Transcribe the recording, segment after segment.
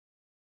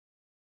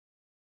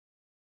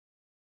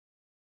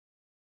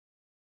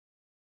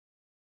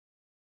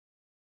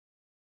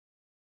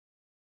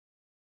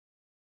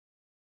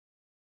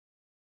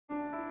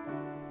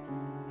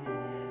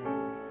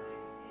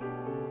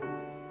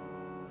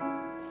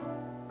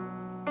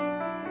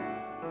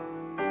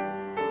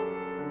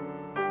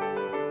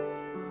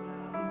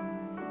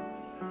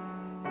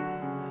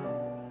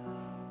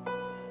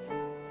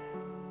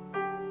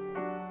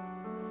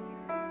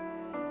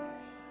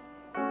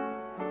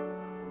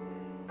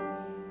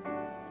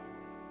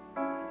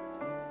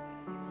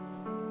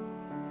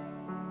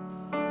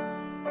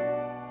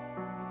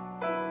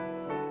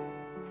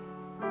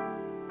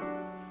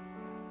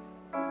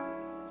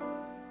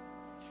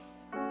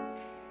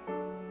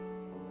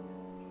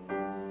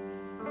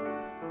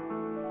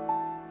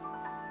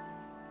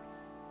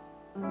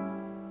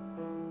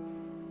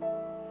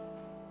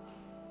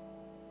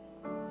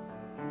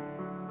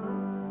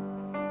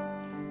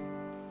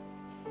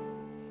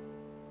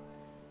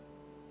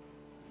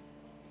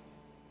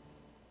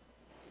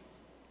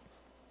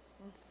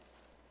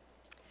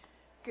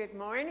Good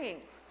morning.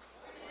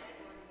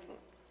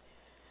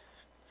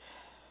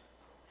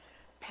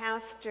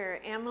 Pastor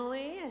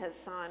Emily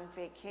is on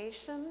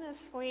vacation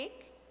this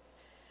week.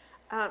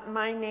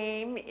 My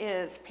name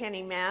is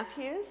Penny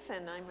Matthews,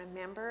 and I'm a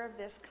member of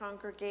this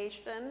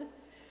congregation,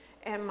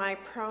 and my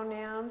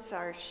pronouns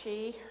are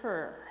she,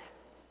 her.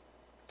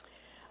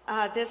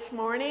 This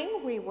morning,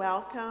 we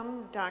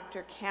welcome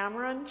Dr.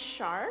 Cameron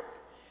Sharp,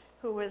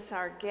 who is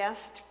our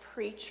guest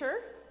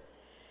preacher,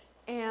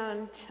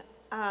 and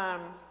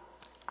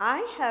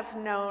I have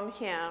known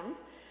him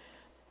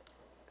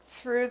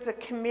through the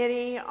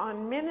Committee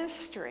on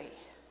Ministry,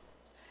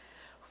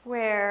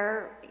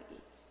 where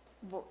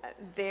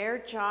their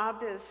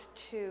job is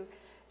to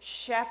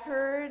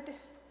shepherd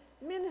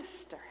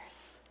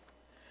ministers.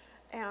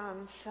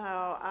 And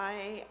so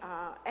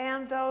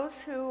and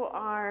those who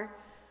are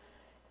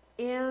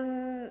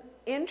interested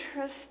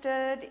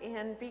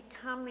in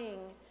becoming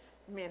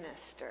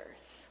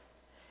ministers,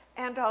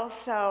 and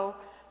also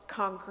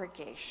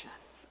congregations,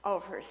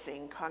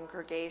 overseeing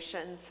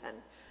congregations and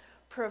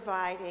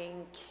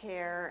providing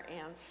care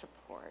and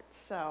support.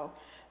 So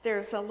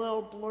there's a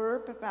little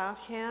blurb about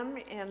him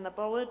in the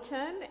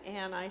bulletin,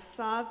 and I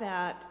saw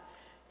that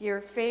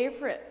your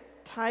favorite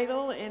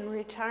title in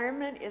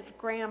retirement is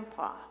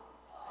Grandpa.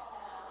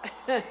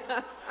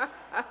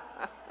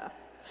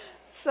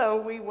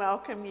 So we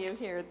welcome you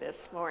here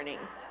this morning.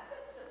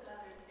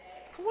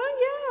 Well,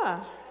 yeah.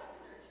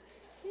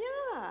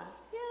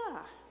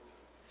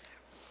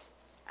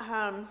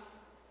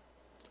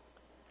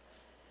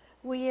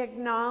 We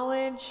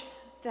acknowledge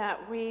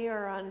that we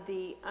are on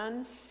the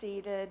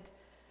unceded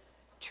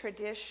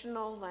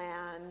traditional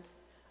land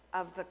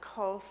of the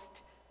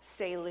Coast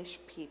Salish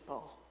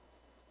people.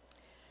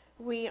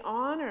 We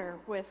honor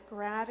with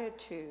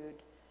gratitude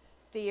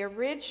the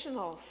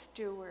original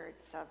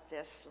stewards of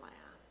this land,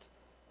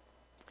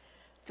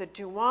 the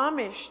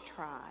Duwamish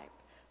tribe,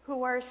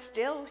 who are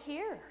still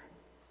here.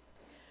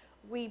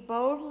 We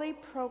boldly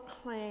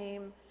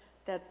proclaim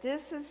that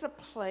this is a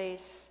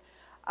place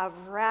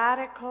of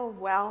radical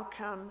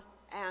welcome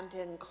and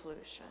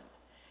inclusion,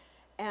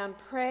 and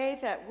pray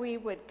that we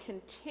would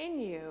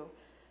continue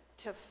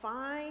to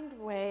find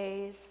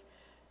ways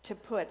to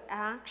put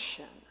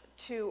action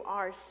to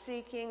our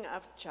seeking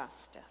of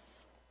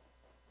justice.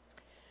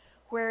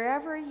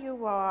 Wherever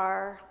you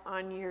are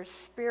on your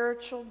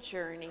spiritual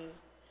journey,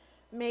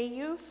 may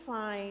you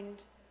find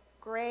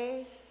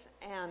grace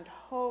and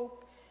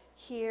hope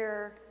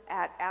here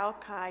at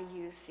Alki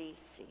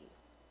UCC.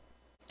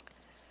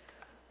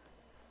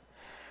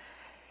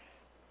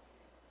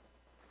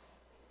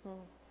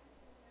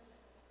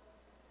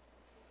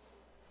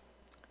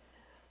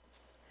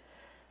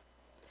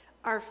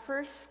 Our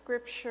first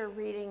scripture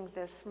reading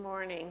this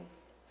morning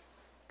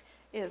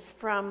is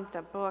from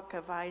the book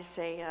of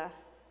Isaiah.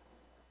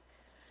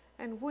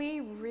 And we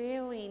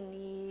really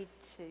need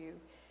to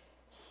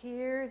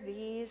hear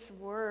these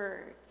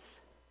words.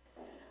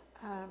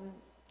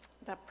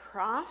 The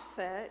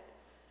prophet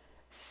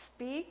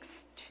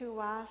speaks to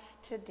us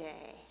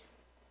today.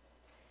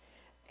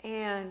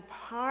 And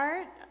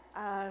part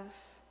of,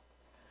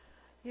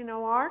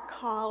 our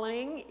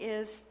calling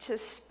is to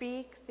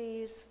speak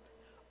these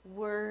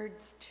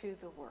words to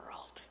the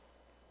world.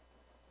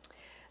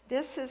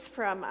 This is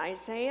from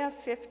Isaiah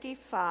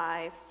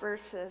 55,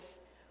 verses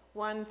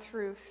 1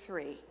 through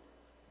 3.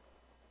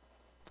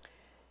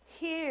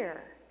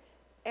 Hear,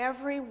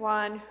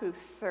 everyone who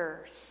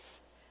thirsts,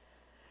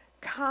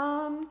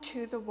 come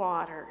to the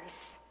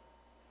waters.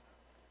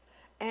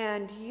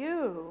 And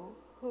you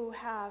who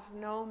have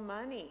no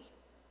money,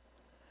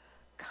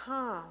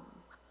 come,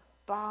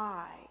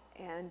 buy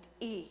and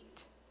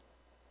eat.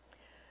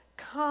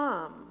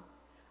 Come,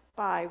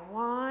 buy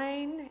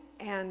wine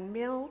and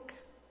milk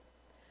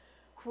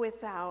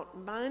without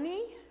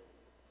money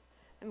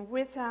and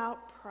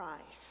without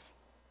price.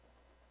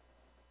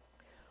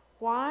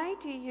 Why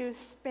do you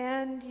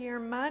spend your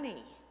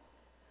money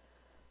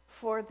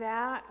for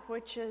that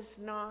which is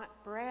not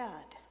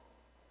bread,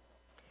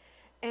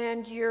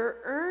 and your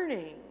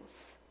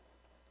earnings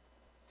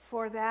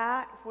for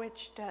that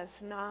which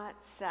does not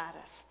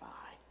satisfy?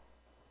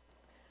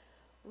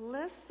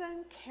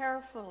 Listen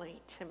carefully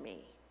to me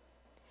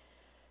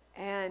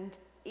and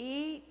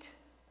eat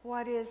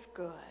what is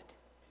good,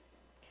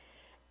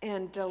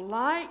 and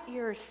delight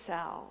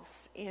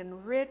yourselves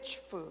in rich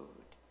food.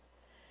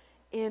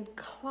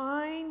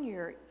 Incline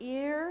your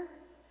ear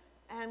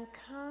and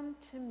come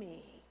to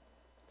me.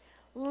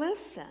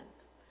 Listen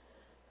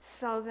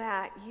so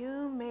that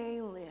you may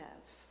live.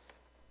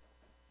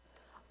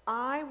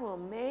 I will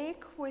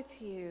make with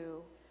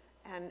you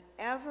an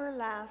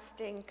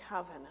everlasting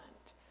covenant,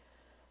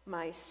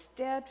 my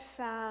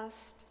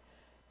steadfast,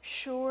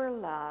 sure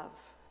love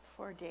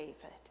for David.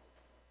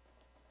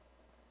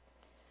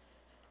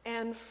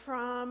 And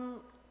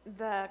from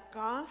the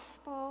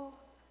Gospel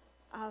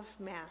of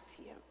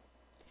Matthew,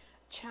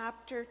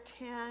 chapter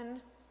 10,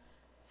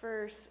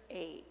 verse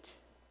 8.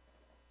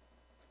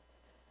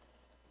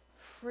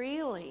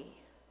 Freely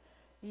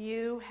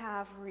you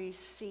have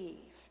received,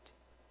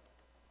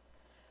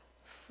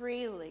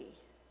 freely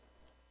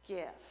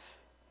give.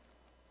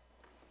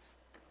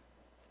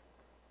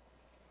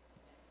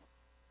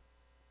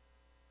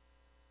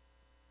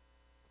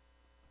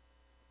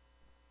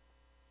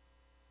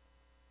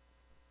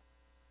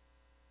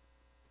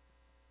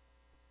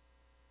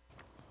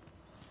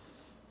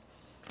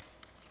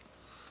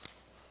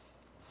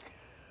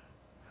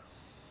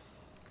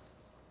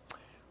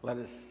 Let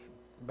us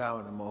bow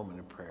in a moment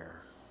of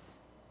prayer.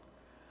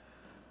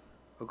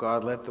 O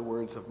God, let the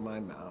words of my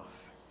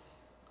mouth,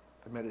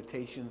 the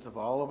meditations of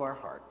all of our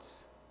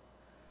hearts,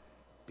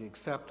 be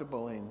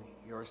acceptable in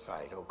your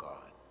sight, O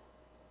God,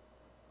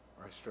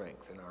 our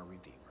strength and our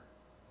Redeemer.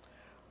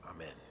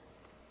 Amen.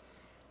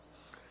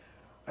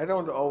 I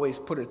don't always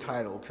put a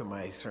title to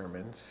my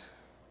sermons,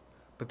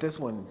 but this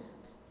one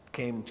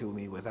came to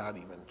me without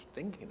even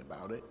thinking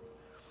about it.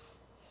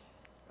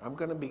 I'm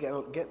going to be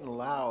getting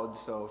loud,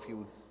 so if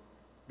you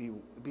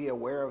be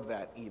aware of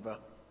that, Eva.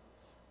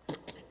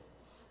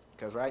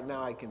 Because right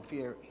now I can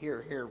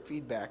hear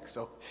feedback,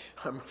 so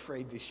I'm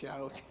afraid to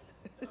shout.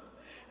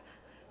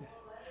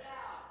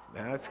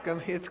 It's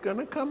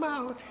gonna come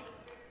out.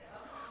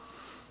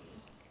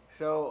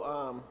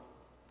 So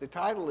the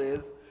title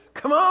is,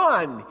 "Come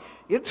on,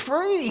 it's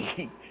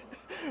free."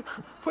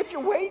 What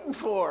you waiting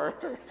for?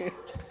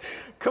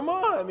 Come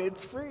on,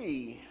 it's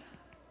free.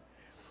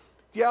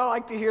 Do y'all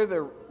like to hear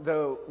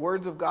the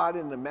words of God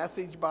in the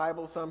Message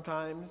Bible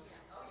sometimes?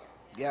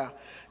 Yeah,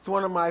 it's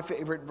one of my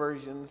favorite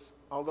versions,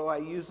 although I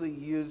usually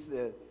use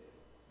the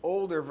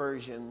older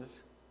versions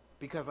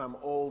because I'm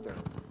older.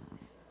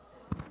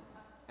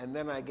 And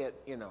then I get,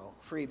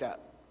 freed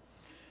up.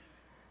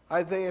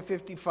 Isaiah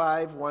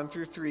 55, 1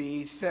 through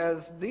 3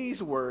 says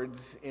these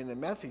words in the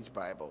Message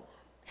Bible.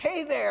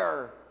 "Hey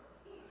there!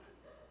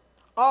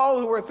 All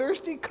who are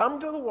thirsty, come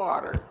to the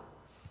water.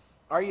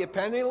 Are you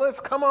penniless?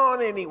 Come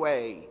on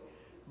anyway.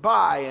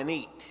 Buy and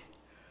eat.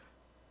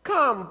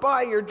 Come,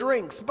 buy your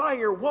drinks, buy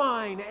your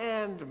wine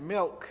and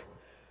milk.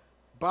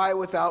 Buy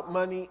without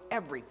money,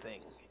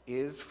 everything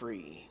is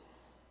free.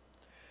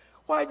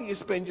 Why do you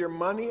spend your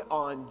money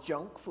on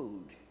junk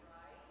food?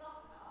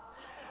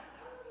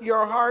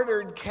 Your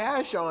hard-earned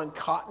cash on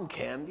cotton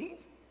candy?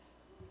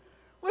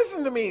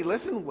 Listen to me,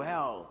 listen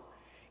well.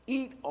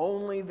 Eat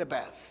only the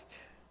best.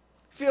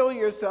 Fill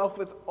yourself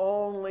with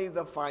only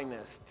the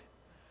finest.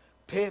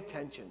 Pay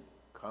attention.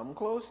 Come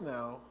close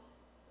now.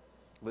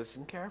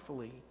 Listen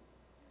carefully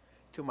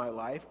to my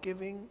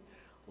life-giving,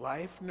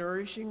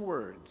 life-nourishing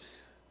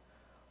words.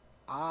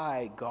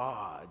 I,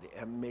 God,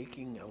 am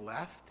making a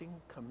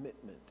lasting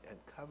commitment and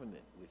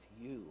covenant with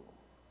you.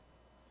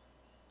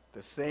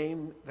 The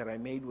same that I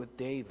made with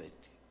David,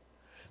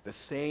 the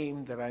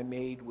same that I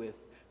made with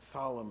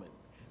Solomon,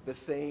 the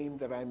same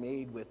that I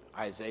made with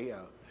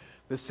Isaiah,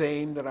 the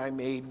same that I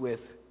made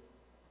with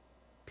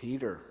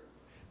Peter,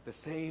 the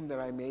same that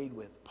I made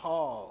with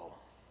Paul.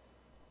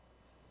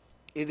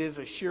 It is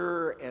a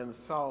sure and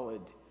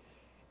solid,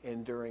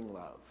 enduring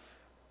love.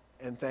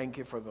 And thank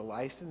you for the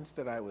license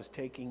that I was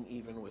taking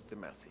even with the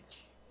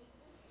message.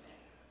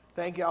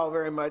 Thank you all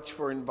very much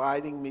for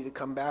inviting me to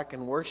come back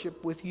and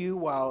worship with you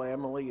while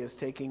Emily is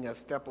taking a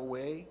step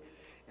away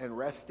and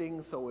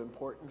resting, so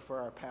important for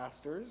our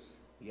pastors.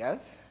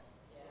 Yes?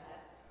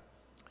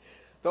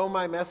 Though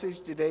my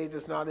message today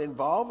does not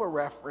involve a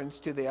reference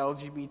to the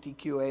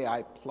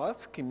LGBTQAI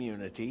plus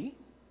community,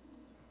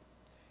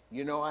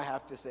 I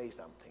have to say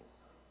something.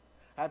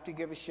 I have to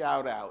give a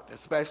shout out,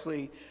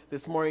 especially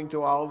this morning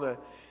to all the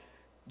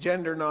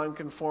gender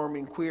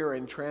nonconforming, queer,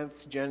 and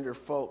transgender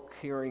folk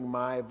hearing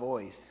my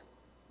voice.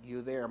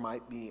 You there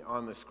might be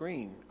on the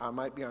screen. I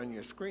might be on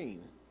your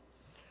screen.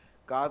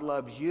 God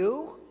loves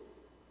you.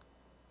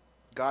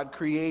 God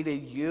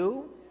created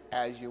you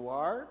as you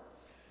are.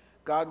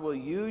 God will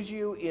use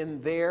you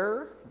in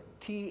their,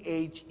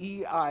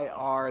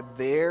 T-H-E-I-R,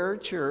 their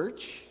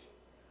church,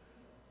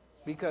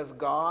 because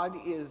God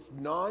is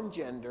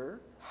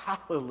non-gender.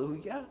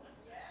 Hallelujah.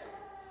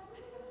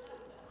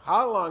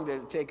 How long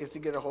did it take us to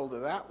get a hold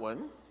of that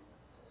one?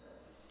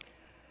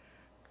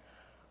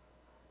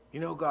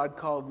 God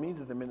called me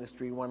to the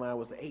ministry when I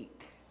was 8.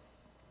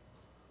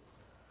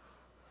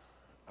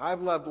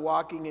 I've loved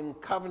walking in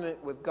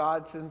covenant with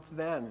God since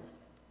then.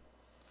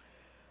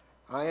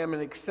 I am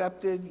an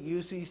accepted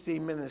UCC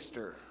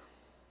minister.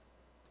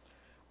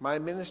 My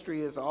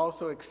ministry is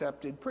also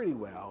accepted pretty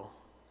well.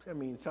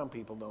 Some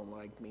people don't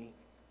like me.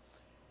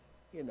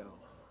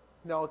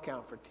 No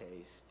account for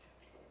taste.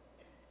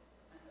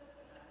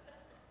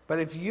 But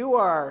if you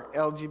are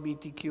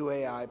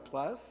LGBTQAI+,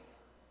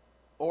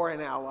 or an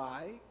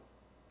ally,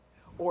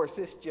 or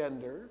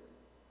cisgender,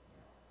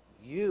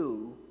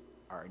 you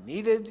are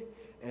needed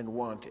and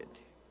wanted.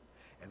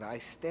 And I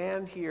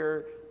stand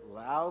here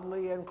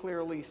loudly and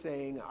clearly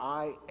saying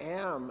I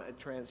am a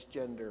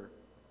transgender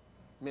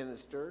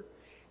minister,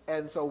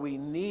 and so we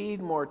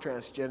need more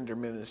transgender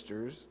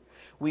ministers.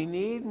 We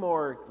need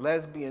more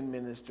lesbian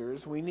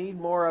ministers. We need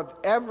more of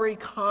every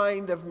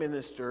kind of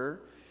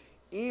minister,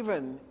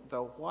 even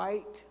the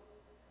white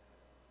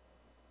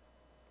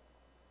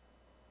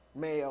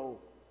male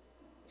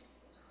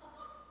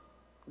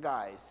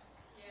guys.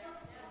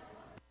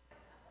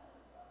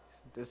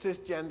 the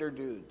cisgender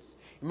dudes.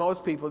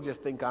 Most people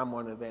just think I'm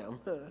one of them.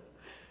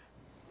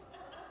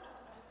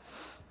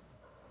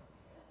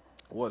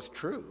 Was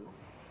true.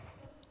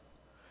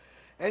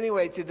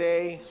 Anyway,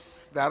 today,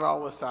 that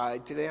all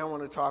aside, today I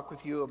want to talk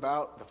with you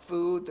about the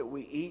food that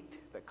we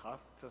eat that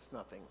costs us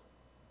nothing.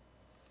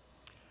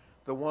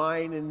 The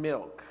wine and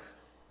milk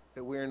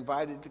that we're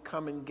invited to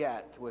come and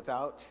get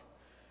without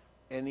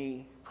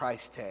any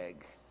price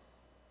tag.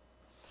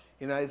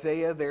 In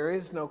Isaiah, there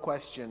is no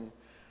question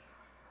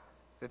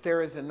that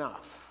there is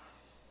enough.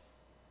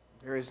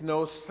 There is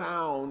no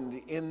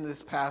sound in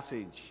this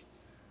passage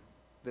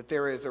that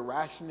there is a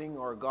rationing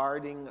or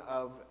guarding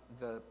of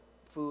the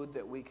food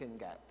that we can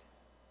get,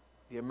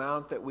 the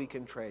amount that we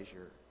can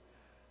treasure.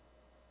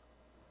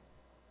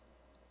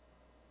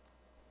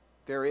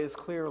 There is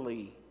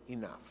clearly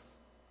enough.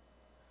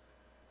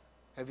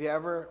 Have you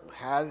ever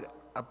had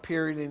a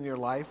period in your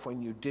life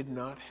when you did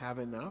not have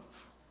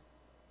enough?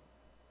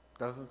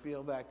 Doesn't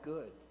feel that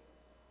good.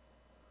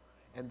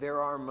 And there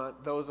are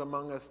those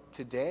among us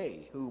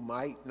today who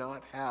might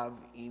not have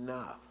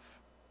enough.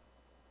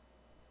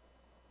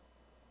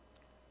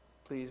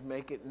 Please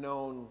make it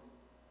known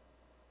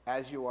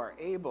as you are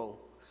able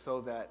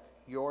so that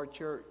your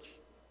church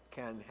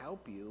can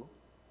help you.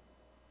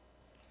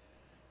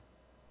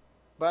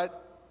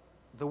 But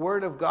the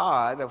Word of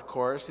God, of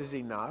course, is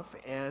enough,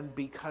 and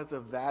because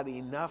of that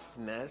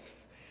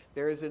enoughness,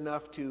 there is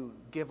enough to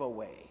give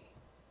away.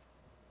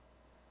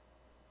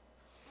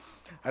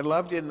 I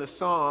loved in the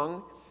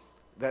song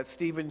that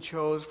Stephen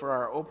chose for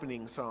our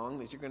opening song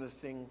that you're going to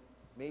sing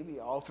maybe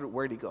all through,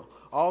 where'd he go?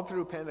 All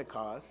through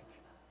Pentecost.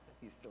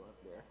 He's still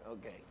up there,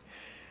 okay.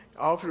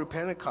 All through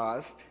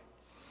Pentecost.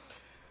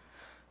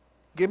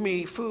 Give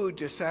me food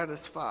to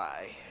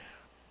satisfy.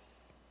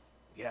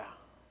 Yeah.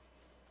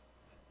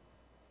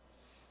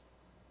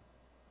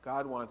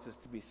 God wants us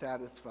to be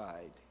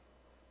satisfied.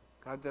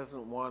 God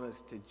doesn't want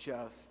us to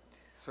just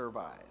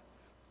survive.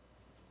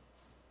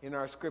 In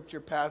our scripture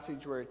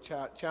passage, we're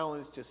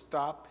challenged to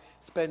stop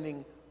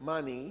spending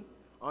money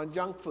on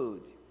junk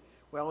food.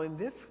 Well, in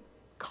this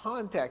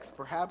context,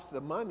 perhaps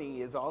the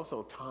money is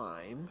also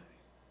time.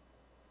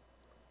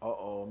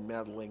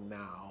 Meddling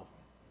now.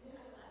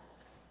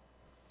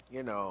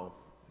 You know,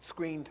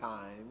 screen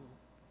time.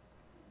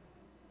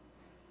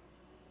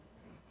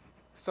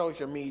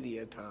 Social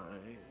media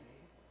time.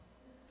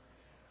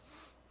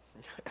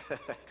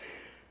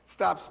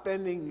 Stop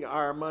spending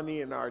our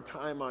money and our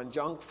time on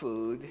junk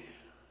food.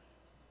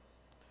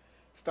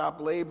 Stop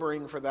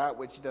laboring for that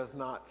which does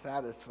not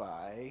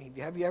satisfy.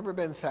 Have you ever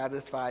been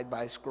satisfied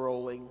by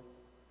scrolling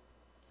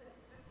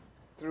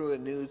through a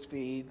news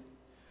feed?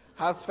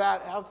 How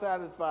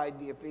satisfied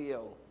do you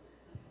feel?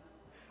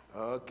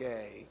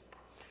 Okay.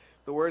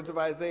 The words of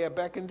Isaiah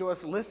beckon to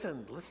us,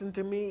 listen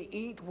to me,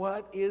 eat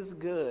what is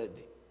good.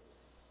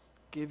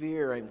 Give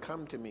ear and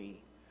come to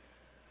me.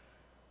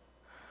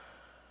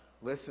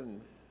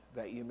 Listen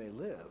that you may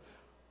live.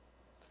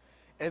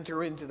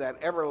 Enter into that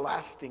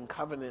everlasting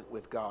covenant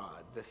with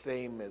God, the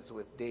same as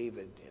with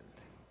David and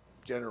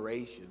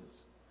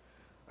generations,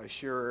 a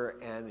sure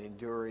and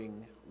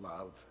enduring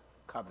love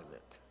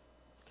covenant.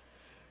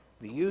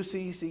 The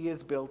UCC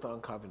is built on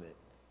covenant.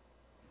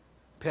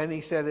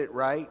 Penny said it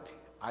right.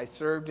 I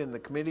served in the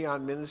Committee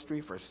on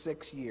Ministry for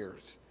 6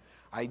 years.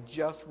 I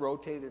just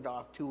rotated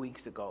off 2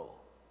 weeks ago.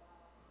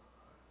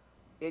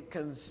 It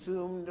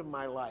consumed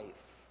my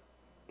life.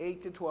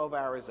 8 to 12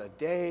 hours a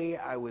day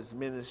I was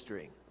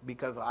ministering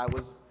because I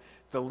was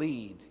the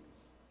lead.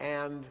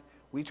 And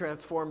we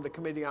transformed the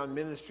Committee on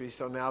Ministry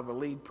so now the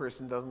lead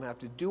person doesn't have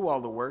to do all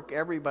the work.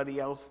 Everybody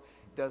else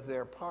does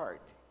their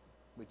part,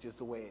 which is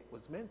the way it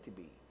was meant to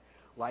be.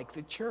 Like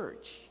the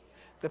church.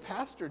 The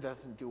pastor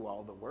doesn't do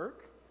all the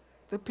work.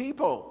 The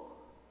people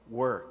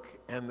work,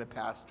 and the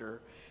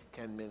pastor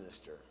can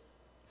minister.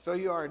 So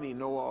you already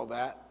know all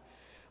that.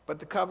 But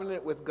the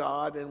covenant with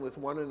God and with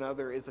one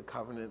another is a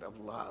covenant of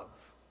love.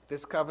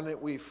 This covenant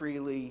we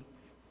freely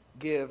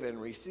give and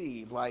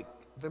receive, like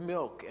the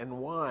milk and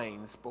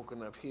wine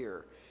spoken of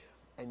here,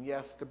 and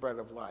yes, the bread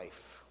of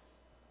life.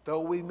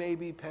 Though we may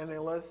be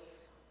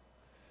penniless,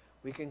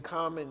 we can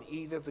come and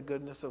eat of the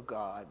goodness of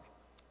God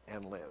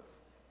and live.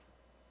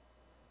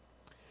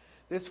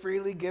 This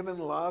freely given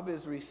love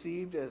is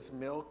received as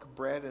milk,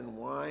 bread, and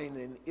wine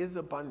and is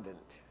abundant.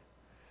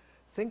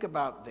 Think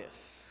about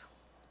this.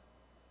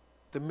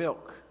 The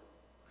milk.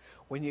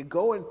 When you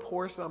go and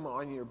pour some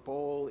on your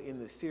bowl in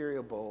the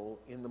cereal bowl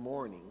in the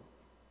morning,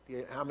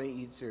 how many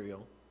eat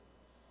cereal?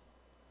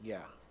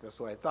 Yeah, that's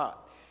what I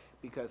thought.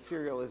 Because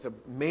cereal is a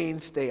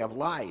mainstay of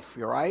life,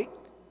 you're right?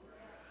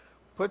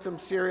 Put some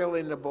cereal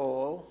in the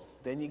bowl,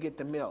 then you get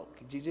the milk.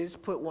 Did you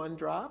just put one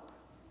drop?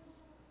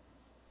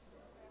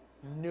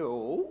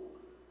 No.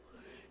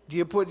 Do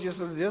you put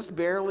just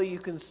barely you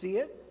can see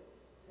it?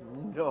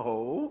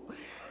 No.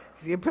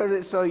 You put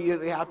it so you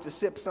have to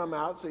sip some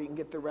out so you can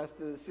get the rest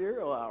of the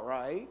cereal out,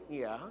 right?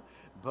 Yeah.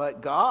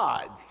 But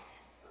God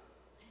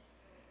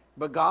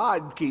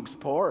keeps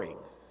pouring.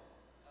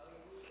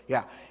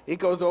 Yeah. It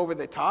goes over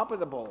the top of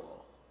the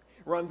bowl,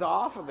 runs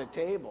off of the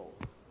table,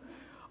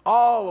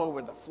 all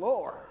over the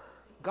floor.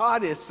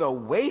 God is so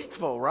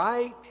wasteful,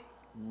 right?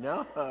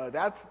 No,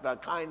 that's the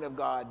kind of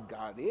God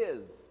God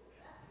is.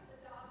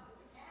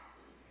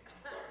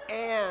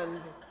 And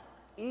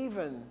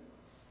even,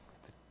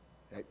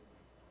 that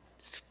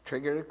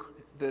triggered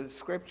the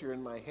scripture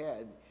in my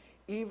head,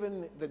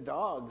 even the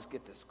dogs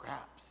get the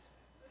scraps.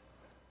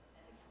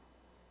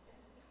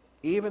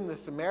 Even the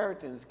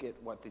Samaritans get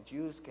what the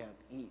Jews can't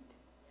eat.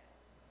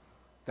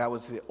 That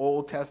was the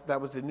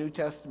that was the New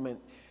Testament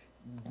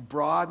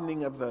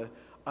broadening of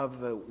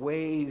the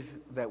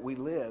ways that we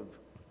live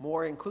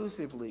more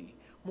inclusively,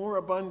 more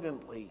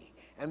abundantly.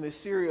 And the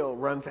cereal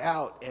runs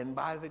out, and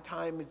by the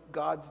time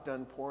God's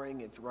done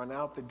pouring, it's run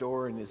out the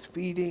door and is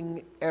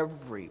feeding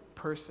every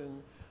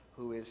person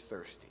who is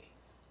thirsty.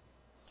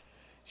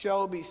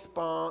 John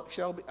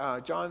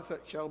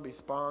Shelby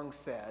Spong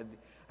said,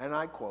 and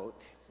I quote,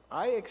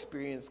 "I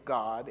experience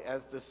God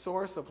as the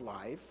source of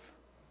life,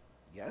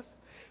 yes,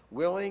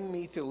 willing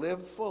me to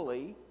live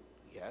fully,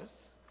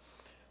 yes,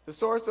 the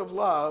source of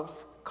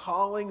love,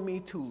 calling me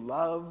to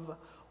love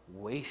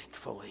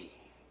wastefully."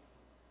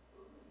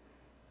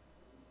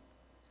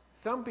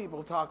 Some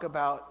people talk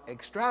about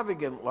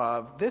extravagant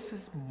love. This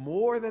is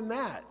more than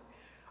that.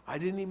 I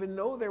didn't even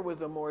know there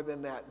was a more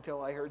than that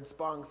until I heard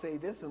Spong say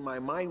this, and my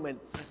mind went,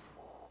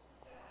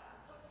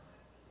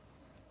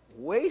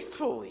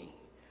 wastefully.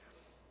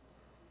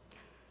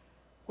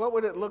 What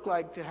would it look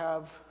like to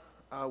have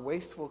a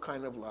wasteful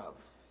kind of love?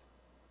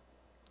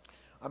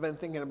 I've been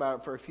thinking about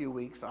it for a few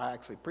weeks. I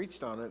actually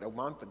preached on it a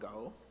month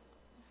ago.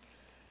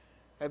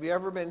 Have you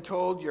ever been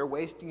told you're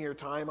wasting your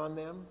time on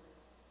them?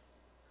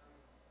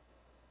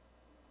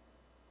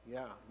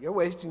 Yeah, you're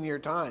wasting your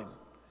time.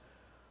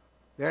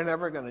 They're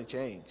never going to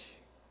change.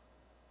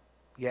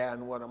 Yeah,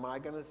 and what am I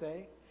going to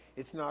say?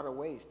 It's not a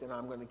waste, and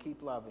I'm going to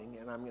keep loving,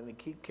 and I'm going to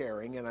keep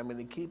caring, and I'm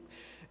going to keep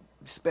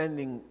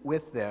spending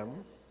with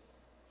them.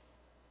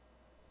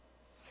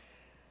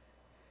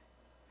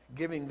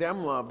 Giving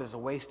them love is a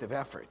waste of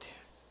effort.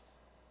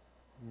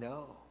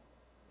 No,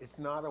 it's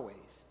not a waste.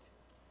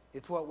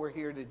 It's what we're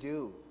here to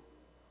do,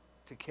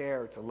 to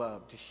care, to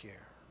love, to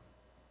share.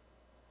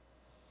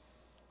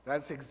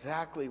 That's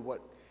exactly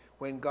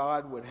when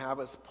God would have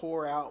us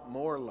pour out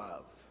more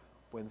love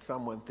when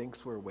someone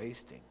thinks we're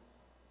wasting.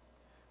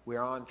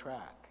 We're on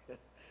track.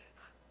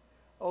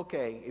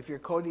 Okay, if you're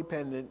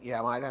codependent, yeah,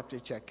 I might have to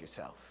check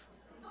yourself.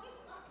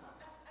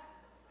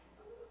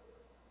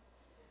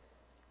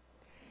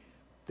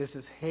 This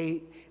is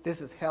hate.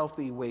 This is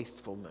healthy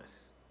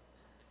wastefulness.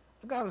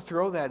 I've got to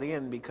throw that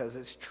in because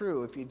it's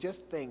true. If you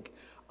just think,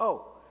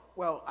 oh,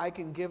 well, I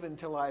can give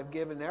until I've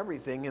given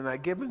everything, and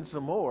I've given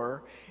some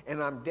more,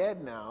 and I'm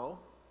dead now.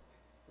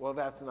 Well,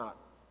 that's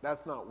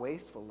not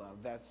wasteful love.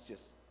 That's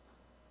just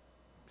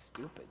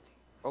stupid.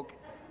 Okay.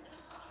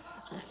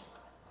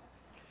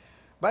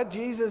 But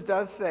Jesus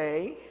does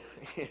say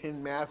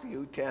in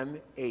Matthew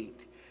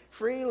 10:8,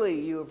 freely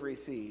you have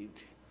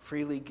received,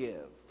 freely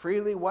give.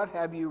 Freely what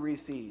have you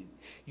received?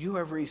 You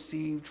have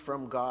received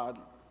from God,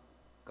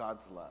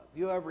 God's love.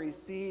 You have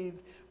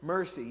received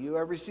mercy. You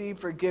have received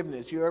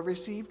forgiveness. You have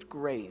received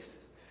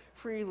grace.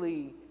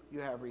 Freely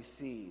you have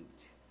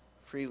received.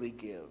 Freely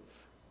give.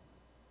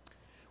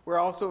 We're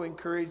also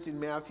encouraged in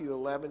Matthew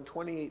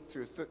 11:28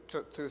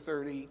 through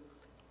 30.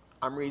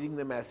 I'm reading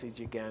the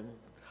Message again.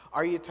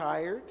 Are you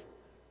tired?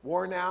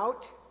 Worn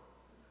out?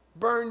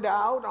 Burned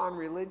out on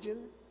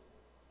religion?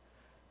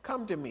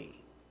 Come to me.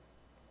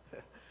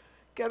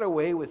 Get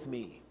away with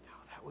me.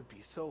 Oh, that would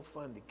be so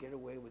fun to get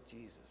away with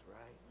Jesus,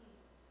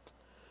 right?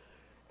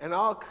 And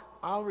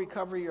I'll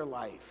recover your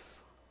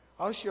life.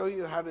 I'll show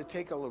you how to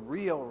take a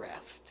real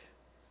rest.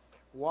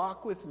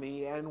 Walk with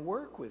me and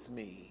work with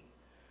me.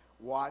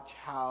 Watch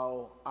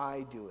how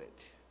I do it.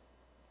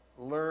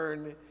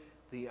 Learn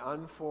the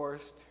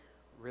unforced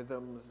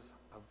rhythms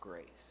of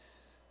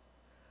grace.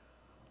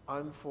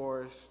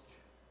 Unforced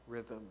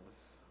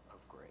rhythms of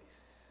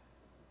grace.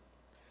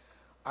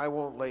 I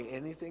won't lay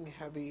anything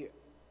heavy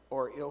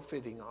or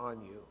ill-fitting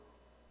on you.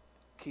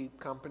 Keep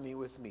company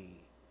with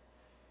me,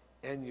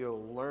 and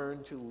you'll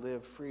learn to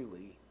live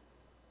freely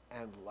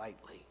and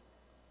lightly.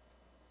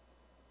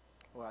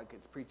 Well, I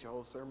could preach a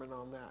whole sermon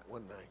on that,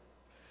 wouldn't I?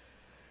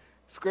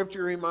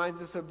 Scripture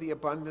reminds us of the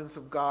abundance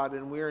of God,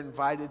 and we're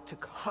invited to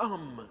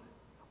come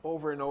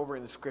over and over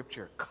in the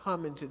Scripture.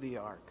 Come into the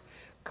ark.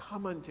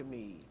 Come unto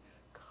me.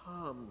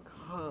 Come,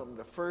 come.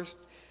 The first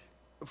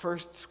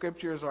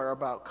scriptures are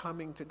about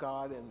coming to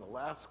God, and the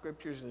last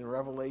scriptures in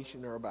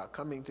Revelation are about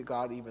coming to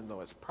God, even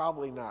though it's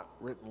probably not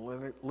written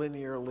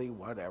linearly,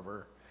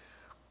 whatever.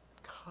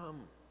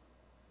 Come.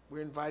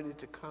 We're invited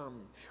to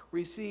come.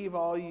 Receive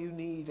all you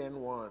need and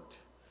want.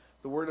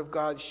 The Word of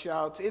God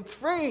shouts, it's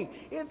free!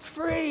 It's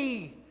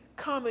free!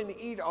 Come and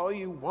eat all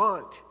you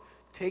want.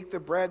 Take the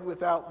bread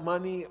without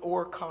money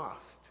or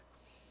cost.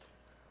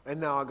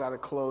 And now I got to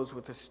close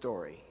with a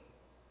story.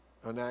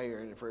 Oh, now you're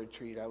in for a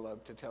treat. I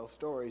love to tell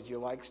stories. You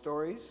like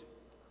stories?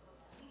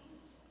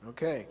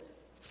 Okay.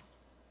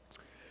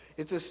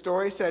 It's a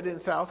story set in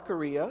South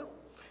Korea,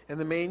 and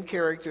the main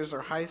characters are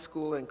high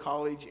school and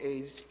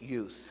college-aged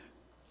youth.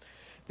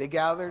 They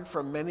gathered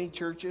from many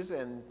churches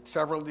and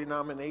several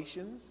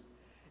denominations,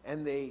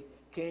 and they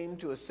came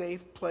to a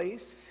safe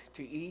place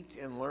to eat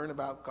and learn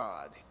about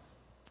God.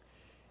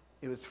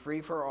 It was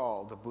free for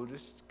all. The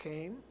Buddhists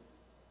came,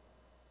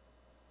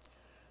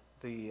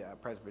 the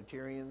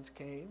Presbyterians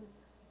came,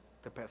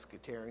 the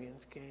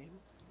Pescatarians came,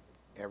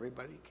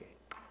 everybody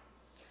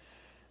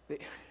came.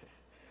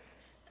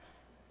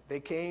 They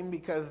came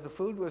because the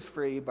food was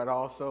free, but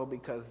also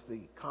because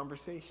the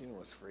conversation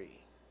was free.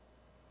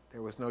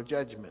 There was no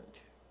judgment.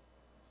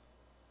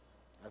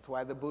 That's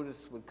why the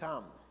Buddhists would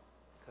come,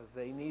 because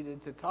they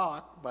needed to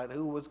talk, but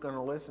who was going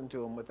to listen to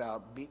them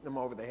without beating them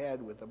over the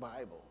head with the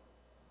Bible?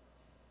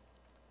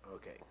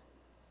 Okay.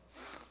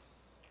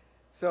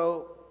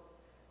 So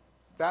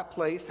that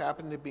place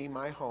happened to be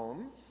my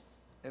home,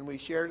 and we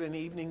shared an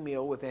evening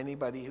meal with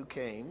anybody who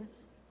came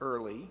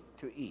early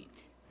to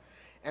eat.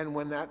 And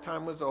when that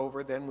time was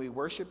over, then we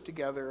worshiped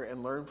together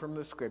and learned from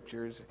the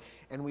scriptures,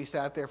 and we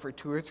sat there for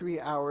 2 or 3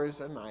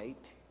 hours a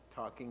night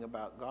talking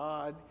about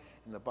God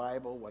and the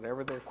Bible,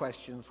 whatever their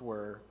questions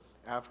were,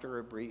 after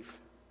a brief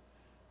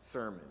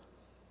sermon.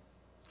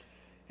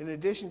 In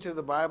addition to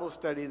the Bible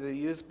study, the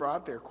youth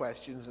brought their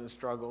questions and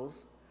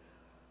struggles.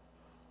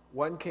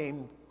 One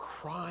came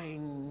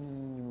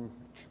crying,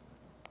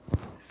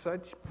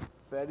 such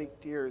pathetic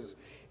tears.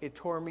 It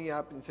tore me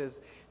up and says,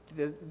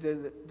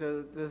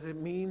 does it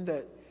mean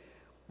that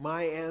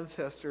my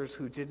ancestors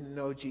who didn't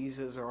know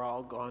Jesus are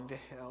all gone to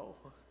hell?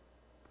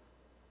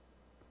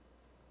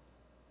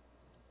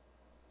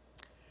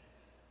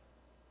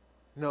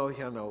 No,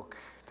 Yanok,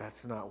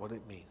 that's not what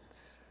it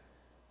means.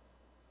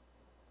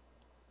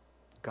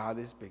 God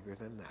is bigger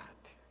than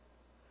that.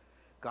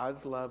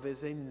 God's love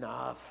is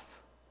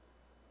enough.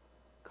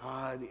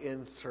 God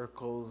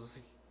encircles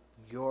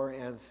your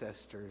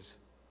ancestors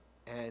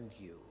and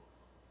you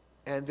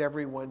and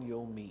everyone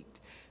you'll meet.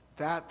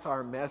 That's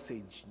our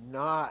message,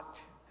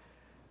 not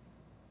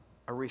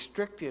a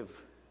restrictive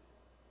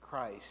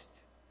Christ,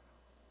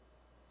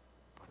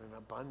 but an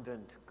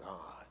abundant God.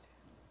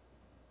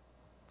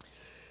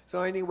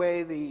 So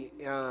anyway,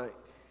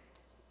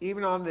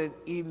 even on the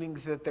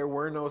evenings that there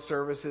were no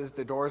services,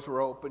 the doors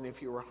were open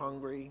if you were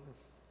hungry,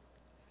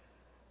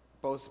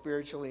 both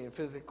spiritually and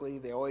physically.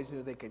 They always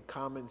knew they could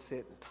come and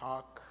sit and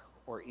talk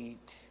or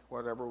eat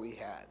whatever we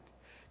had.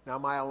 Now,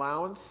 my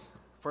allowance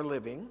for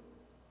living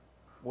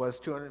was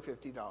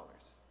 $250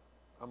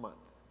 a month.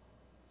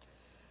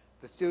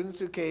 The students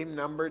who came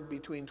numbered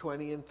between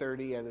 20 and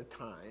 30 at a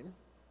time,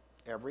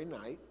 every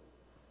night.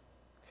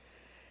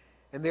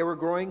 And they were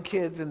growing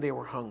kids and they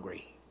were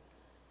hungry.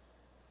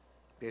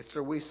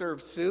 So we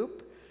served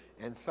soup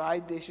and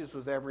side dishes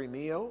with every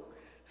meal.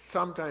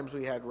 Sometimes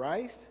we had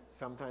rice,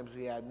 sometimes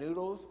we had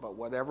noodles, but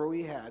whatever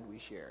we had, we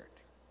shared.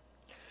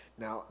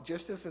 Now,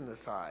 just as an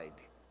aside,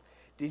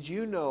 did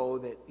you know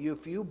that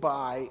if you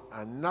buy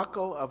a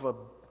knuckle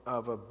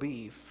of a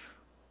beef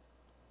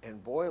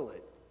and boil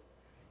it,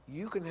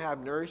 you can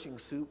have nourishing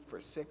soup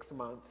for 6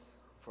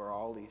 months for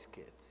all these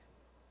kids?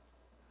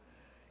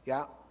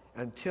 Yeah,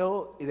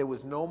 until there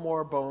was no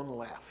more bone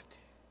left.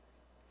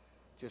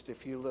 Just a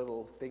few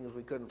little things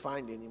we couldn't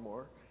find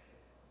anymore.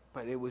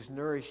 But it was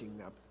nourishing.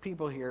 Now,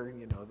 people here,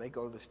 they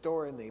go to the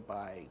store and they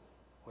buy,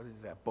 what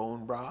is that,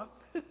 bone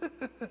broth?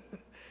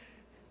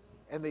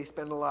 And they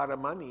spend a lot of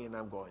money, and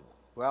I'm going,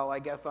 well, I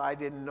guess I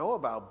didn't know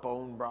about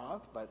bone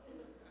broth, but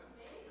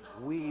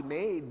we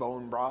made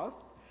bone broth,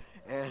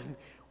 and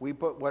we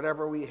put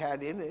whatever we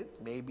had in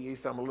it, maybe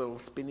some a little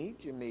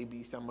spinach, and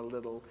maybe some a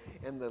little,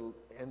 and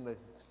the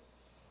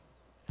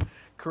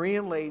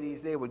Korean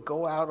ladies, they would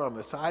go out on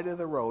the side of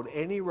the road,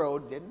 any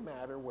road, didn't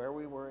matter where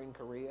we were in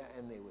Korea,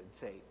 and they would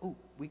say, ooh,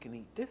 we can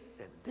eat this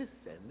and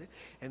this and this.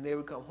 And they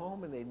would come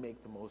home and they'd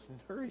make the most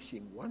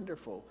nourishing,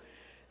 wonderful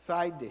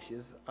side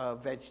dishes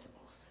of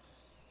vegetables.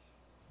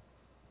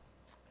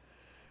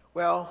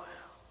 Well,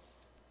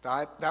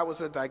 that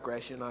was a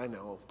digression, I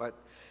know, but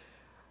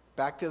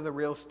back to the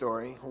real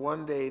story.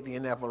 One day the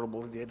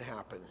inevitable did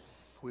happen.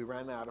 We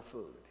ran out of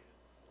food.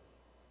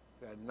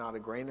 We had not a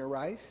grain of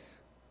rice,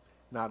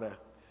 not a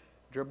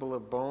dribble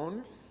of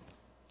bone,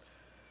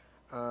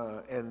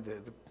 and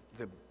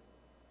the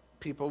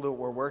people that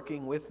were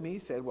working with me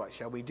said, what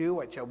shall we do?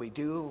 What shall we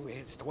do?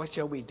 What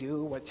shall we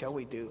do? What shall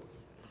we do?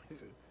 I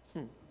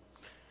said,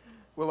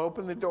 We'll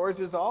open the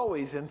doors as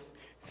always and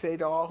say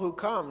to all who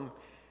come,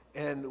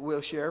 and we'll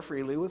share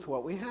freely with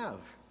what we have.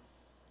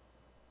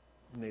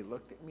 And they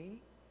looked at me,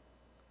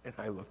 and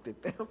I looked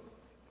at them.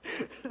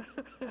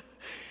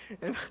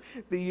 And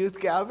the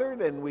youth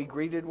gathered, and we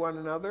greeted one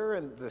another,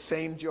 and the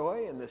same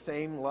joy and the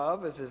same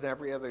love as is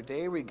every other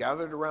day. We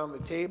gathered around the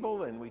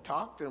table, and we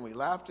talked, and we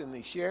laughed, and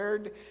we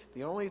shared.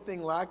 The only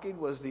thing lacking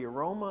was the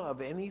aroma of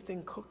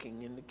anything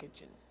cooking in the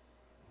kitchen.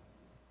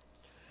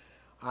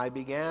 I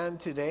began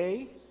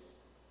today.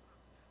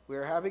 We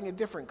are having a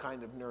different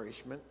kind of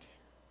nourishment.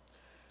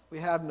 We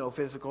have no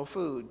physical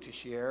food to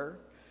share,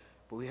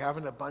 but we have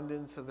an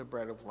abundance of the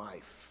bread of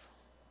life.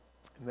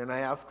 And then I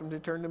asked them to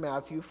turn to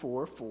Matthew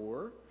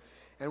 4:4,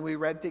 and we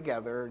read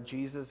together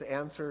Jesus'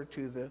 answer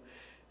to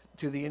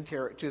the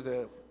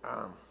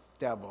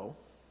devil,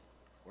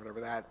 whatever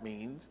that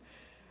means.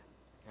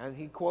 And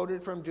he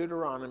quoted from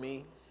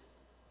Deuteronomy,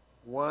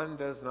 "One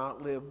does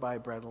not live by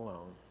bread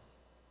alone,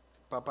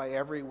 but by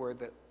every word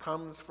that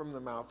comes from the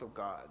mouth of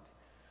God."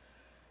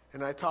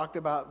 And I talked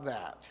about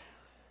that.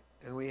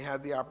 And we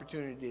had the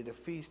opportunity to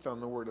feast on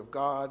the Word of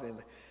God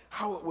and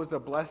how it was a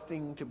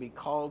blessing to be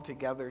called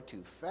together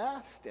to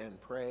fast and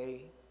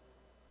pray.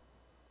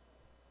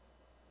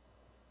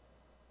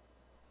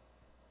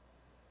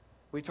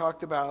 We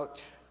talked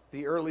about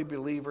the early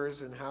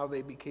believers and how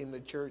they became the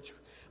church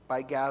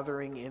by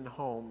gathering in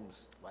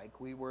homes like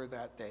we were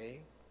that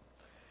day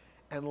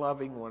and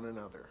loving one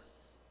another.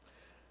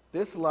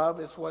 This love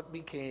is what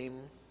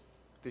became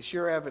the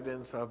sure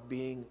evidence of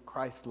being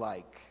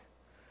Christ-like.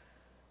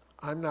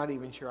 I'm not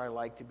even sure I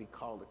like to be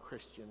called a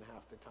Christian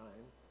half the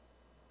time.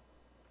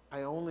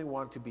 I only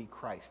want to be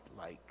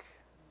Christ-like.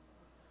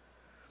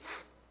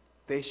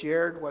 They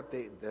shared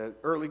the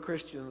early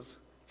Christians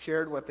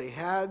shared what they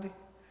had.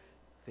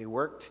 They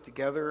worked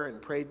together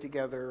and prayed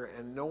together,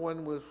 and no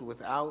one was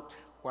without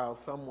while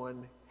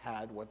someone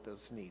had what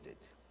was needed.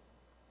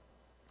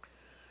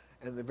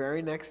 And the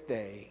very next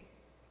day,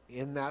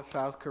 in that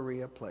South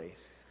Korea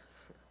place,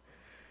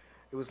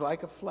 it was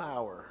like a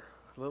flower,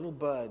 a little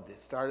bud that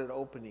started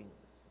opening.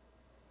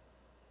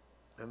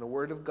 And the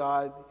Word of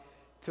God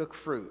took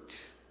fruit,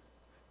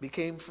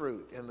 became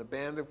fruit, and the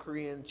band of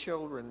Korean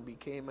children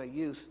became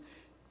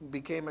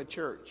a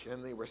church.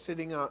 And they were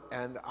sitting up,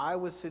 and I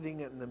was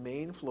sitting in the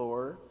main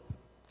floor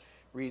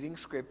reading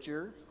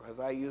scripture, as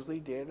I usually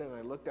did, and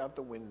I looked out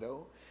the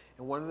window,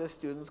 and one of the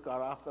students got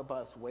off the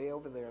bus way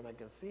over there, and I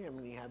could see him,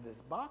 and he had this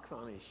box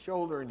on his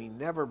shoulder, and he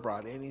never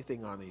brought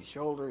anything on his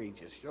shoulder. He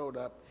just showed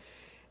up.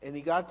 And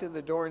he got to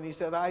the door and he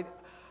said, I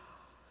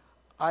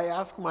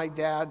asked my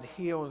dad,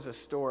 he owns a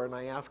store, and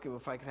I asked him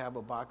if I could have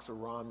a box of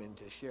ramen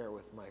to share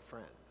with my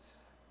friends.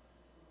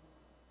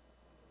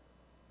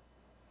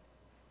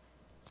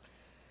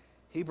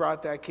 He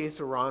brought that case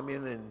of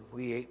ramen and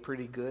we ate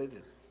pretty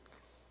good.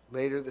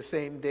 Later the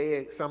same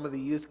day, some of the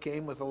youth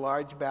came with a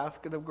large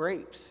basket of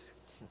grapes.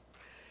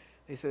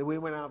 They said, we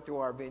went out to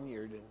our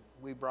vineyard and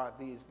we brought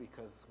these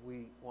because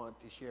we want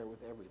to share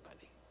with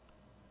everybody.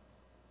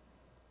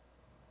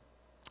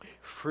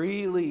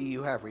 Freely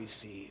you have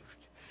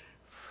received,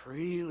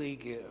 freely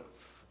give.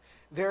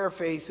 Their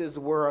faces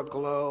were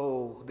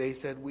aglow. They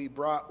said, we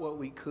brought what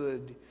we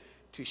could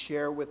to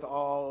share with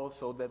all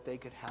so that they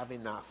could have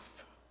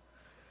enough.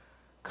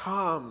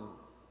 Come,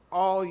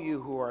 all you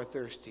who are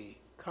thirsty,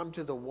 come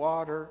to the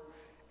water,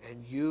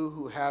 and you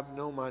who have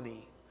no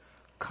money,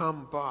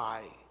 come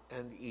buy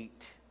and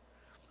eat.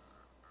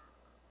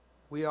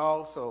 We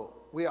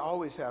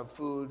always have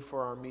food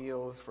for our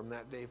meals from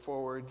that day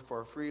forward,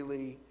 for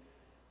freely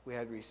we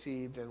had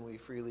received and we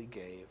freely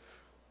gave.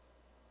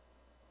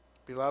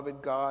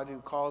 Beloved God, who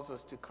calls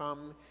us to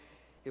come,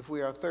 if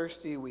we are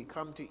thirsty, we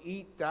come to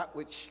eat that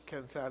which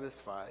can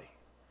satisfy.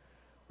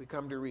 We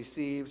come to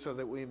receive so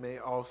that we may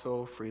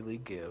also freely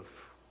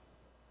give.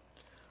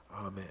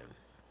 Amen.